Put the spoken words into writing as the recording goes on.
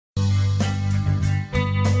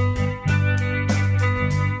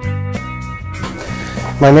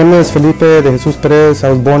My name is Felipe de Jesus Perez.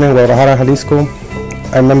 I was born in Guadalajara, Jalisco.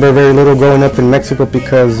 I remember very little growing up in Mexico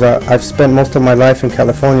because I've spent most of my life in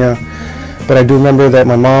California. But I do remember that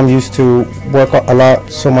my mom used to work a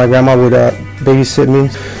lot, so my grandma would babysit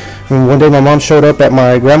me. And one day my mom showed up at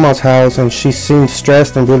my grandma's house and she seemed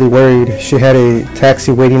stressed and really worried. She had a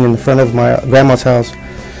taxi waiting in front of my grandma's house.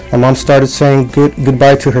 My mom started saying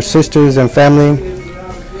goodbye to her sisters and family.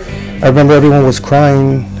 I remember everyone was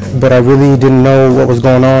crying, but I really didn't know what was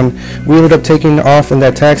going on. We ended up taking off in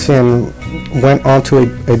that taxi and went onto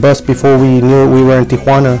a bus before we knew we were in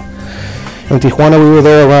Tijuana. In Tijuana, we were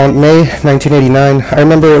there around May 1989. I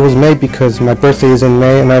remember it was May because my birthday is in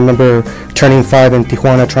May, and I remember turning 5 in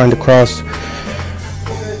Tijuana trying to cross.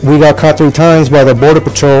 We got caught 3 times by the Border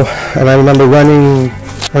Patrol, and I remember running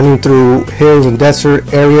through hills and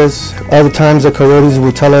desert areas. All the times the coyotes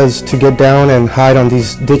would tell us to get down and hide on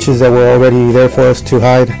these ditches that were already there for us to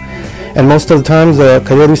hide. And most of the times the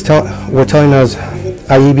coyotes were telling us,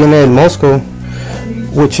 "Ahí viene el Mosco,"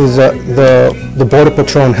 which is the Border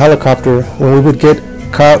Patrol in helicopter. When we would get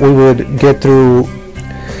caught, we would get through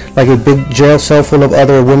like a big jail cell full of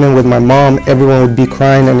other women with my mom. Everyone would be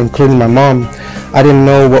crying, and including my mom. I didn't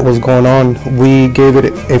know what was going on. We gave it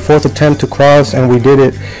a 4th attempt to cross, and we did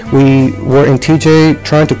it. We were in TJ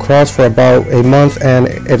trying to cross for about a month, and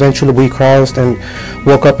eventually we crossed and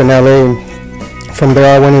woke up in LA. From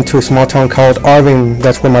there I went into a small town called Arvin.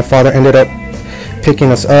 That's where my father ended up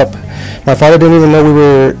picking us up. My father didn't even know we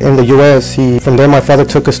were in the US. From there my father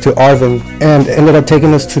took us to Arvin and ended up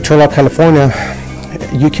taking us to Turlock, California.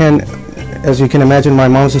 As you can imagine, my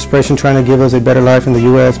mom's desperation trying to give us a better life in the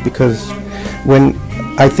US, because when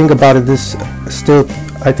I think about it,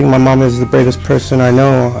 I think my mom is the bravest person I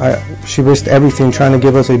know. She risked everything trying to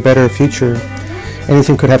give us a better future.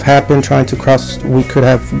 Anything could have happened trying to cross. We could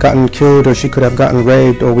have gotten killed, or she could have gotten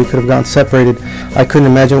raped, or we could have gotten separated. I couldn't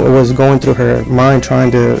imagine what was going through her mind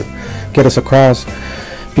trying to get us across,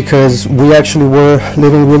 because we actually were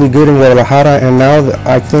living really good in Guadalajara, and now that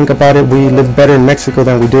I think about it, we live better in Mexico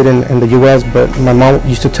than we did in the US. But my mom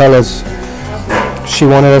used to tell us she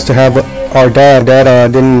wanted us to have our dad.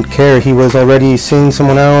 Dad didn't care. He was already seeing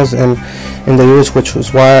someone else and in the US, which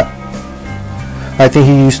was why I think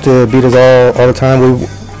he used to beat us all the time.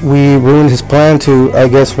 We ruined his plan to, I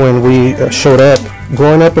guess, when we showed up.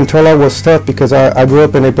 Growing up in Tola was tough because I grew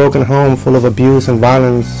up in a broken home full of abuse and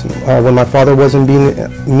violence. When my father wasn't beating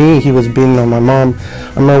me, he was beating on my mom.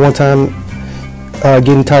 I remember one time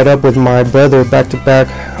getting tied up with my brother back to back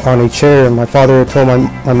on a chair, and my father told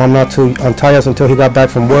my mom not to untie us until he got back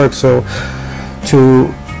from work. So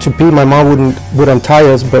to beat, my mom would untie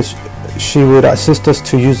us, but she would assist us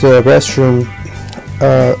to use the restroom.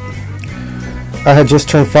 I had just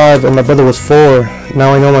turned 5 and my brother was 4.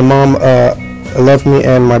 Now I know my mom loved me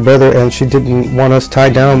and my brother, and she didn't want us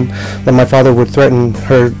tied down, that my father would threaten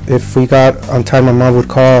her if we got untied. My mom would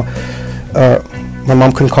call, my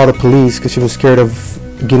mom couldn't call the police because she was scared of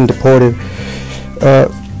getting deported.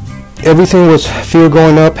 Everything was fear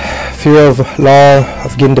growing up, fear of law,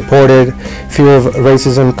 of getting deported, fear of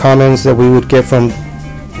racism comments that we would get from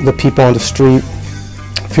the people on the street,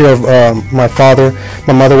 fear of my father.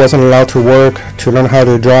 My mother wasn't allowed to work, to learn how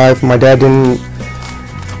to drive. My dad didn't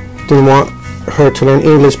want her to learn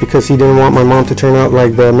English because he didn't want my mom to turn out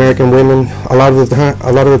like the American women. A lot of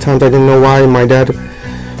the times I didn't know why my dad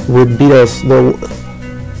would beat us.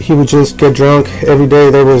 He would just get drunk every day.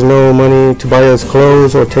 There was no money to buy us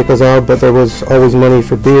clothes or take us out, but there was always money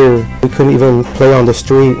for beer. We couldn't even play on the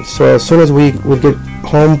street. So as soon as we would get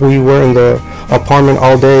home, we were in the apartment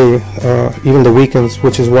all day, even the weekends,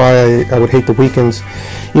 which is why I would hate the weekends.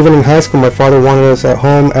 Even in high school, my father wanted us at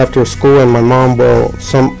home after school, and my mom, well,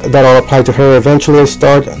 that all applied to her. Eventually I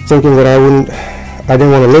started thinking that I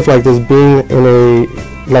didn't want to live like this, being in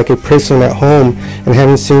a prison at home, and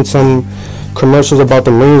having seen some commercials about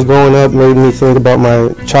the Marines growing up made me think about my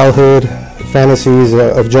childhood fantasies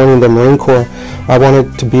of joining the Marine Corps. I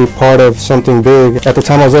wanted to be part of something big. At the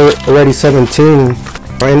time I was already 17.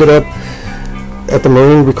 I ended up at the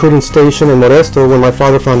Marine recruiting station in Modesto. When my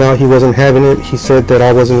father found out, he wasn't having it. He said that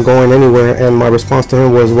I wasn't going anywhere, and my response to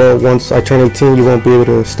him was, well, once I turn 18 you won't be able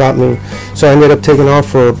to stop me. So I ended up taking off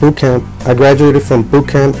for boot camp. I graduated from boot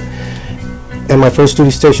camp, and my first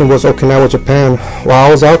duty station was Okinawa, Japan. While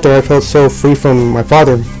I was out there, I felt so free from my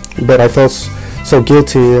father, but I felt so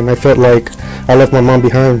guilty, and I felt like I left my mom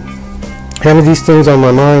behind. Having these things on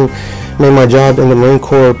my mind made my job in the Marine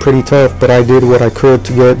Corps pretty tough, but I did what I could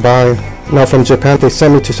to get by. Now from Japan, they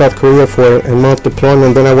sent me to South Korea for a month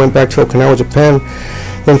deployment. Then I went back to Okinawa, Japan.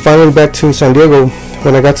 Then finally back to San Diego.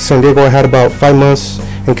 When I got to San Diego, I had about 5 months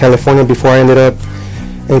in California before I ended up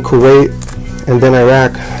in Kuwait. and then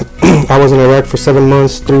Iraq. I was in Iraq for 7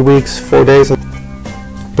 months, 3 weeks, 4 days.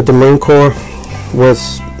 But the Marine Corps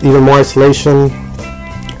was even more isolation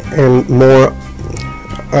and more.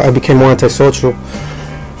 I became more antisocial.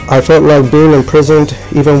 I felt like being imprisoned,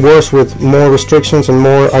 even worse with more restrictions and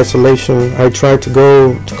more isolation. I tried to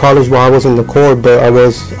go to college while I was in the Corps, but I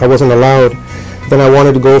wasn't allowed. Then I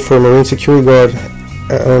wanted to go for a Marine security guard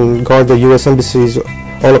and guard the U.S. embassies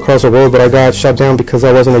all across the world, but I got shot down because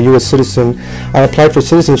I wasn't a U.S. citizen. I applied for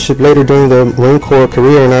citizenship later during the Marine Corps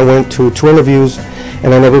career, and I went to 2 interviews,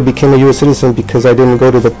 and I never became a U.S. citizen because I didn't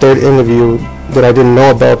go to the 3rd interview that I didn't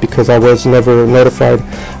know about because I was never notified.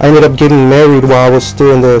 I ended up getting married while I was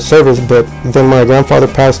still in the service, but then my grandfather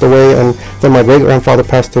passed away, and then my great-grandfather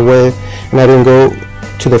passed away, and I didn't go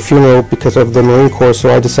to the funeral because of the Marine Corps, so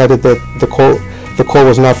I decided that the Corps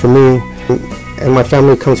was not for me. And my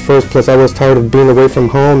family comes first, plus I was tired of being away from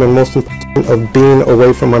home, and most important, of being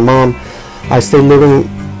away from my mom. I stayed living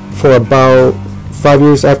for about 5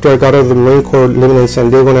 years after I got out of the Marine Corps, living in San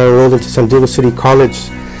Diego, and I enrolled into San Diego City College.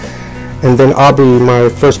 And then Aubrey, my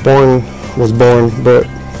firstborn, was born. But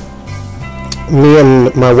me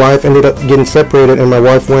and my wife ended up getting separated, and my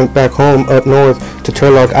wife went back home up north to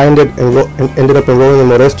Turlock. I ended up enrolling in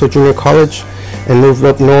Modesto Junior College and moved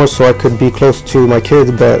up north so I could be close to my kids,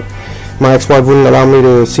 but my ex-wife wouldn't allow me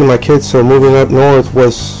to see my kids, so moving up north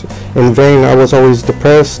was in vain. I was always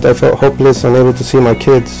depressed. I felt hopeless, unable to see my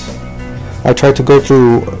kids. I tried to go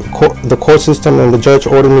through the court system, and the judge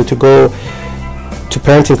ordered me to go to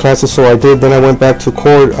parenting classes, so I did. Then I went back to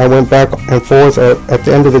court. I went back and forth. At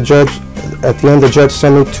the end, the judge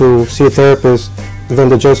sent me to see a therapist. Then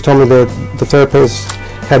the judge told me that the therapist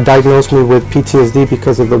had diagnosed me with PTSD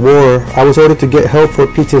because of the war. I was ordered to get help for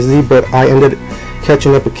PTSD, but I ended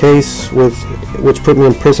catching up a case which put me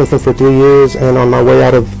in prison for 3 years, and on my way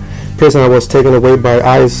out of prison I was taken away by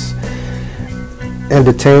ICE and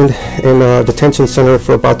detained in a detention center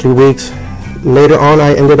for about 3 weeks. Later on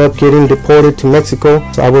I ended up getting deported to Mexico.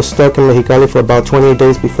 So I was stuck in Mexicali for about 28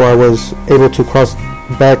 days before I was able to cross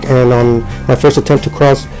back, and on my first attempt to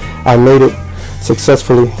cross I made it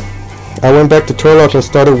successfully. I went back to Turlock and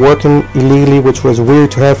started working illegally, which was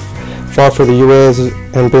weird to have fought for the U.S.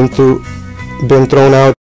 and been thrown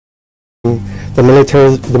out. The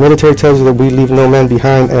military tells you that we leave no man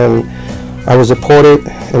behind, and I was deported,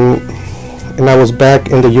 and I was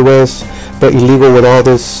back in the U.S. but illegal with all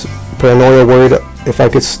this paranoia, worried if I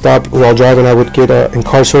could stop while driving I would get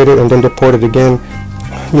incarcerated and then deported again.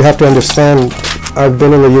 You have to understand, I've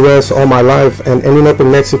been in the U.S. all my life, and ending up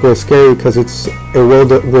in Mexico is scary because it's a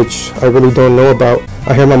world which I really don't know about.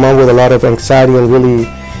 I hear my mom with a lot of anxiety and really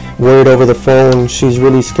worried over the phone. She's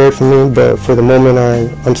really scared for me, but for the moment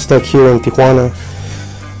I'm stuck here in Tijuana.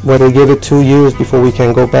 But they give it 2 years before we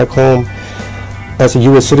can go back home as a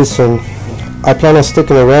U.S. citizen. I plan on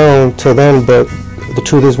sticking around till then, but the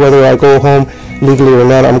truth is, whether I go home legally or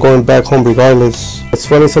not, I'm going back home regardless. It's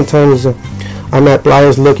funny, sometimes I'm at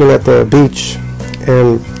Playas looking at the beach,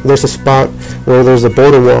 and there's a spot where there's a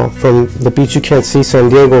border wall. From the beach you can't see San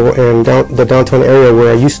Diego and the downtown area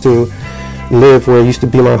where I used to live, where it used to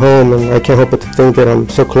be my home, and I can't help but to think that I'm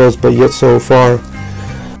so close but yet so far.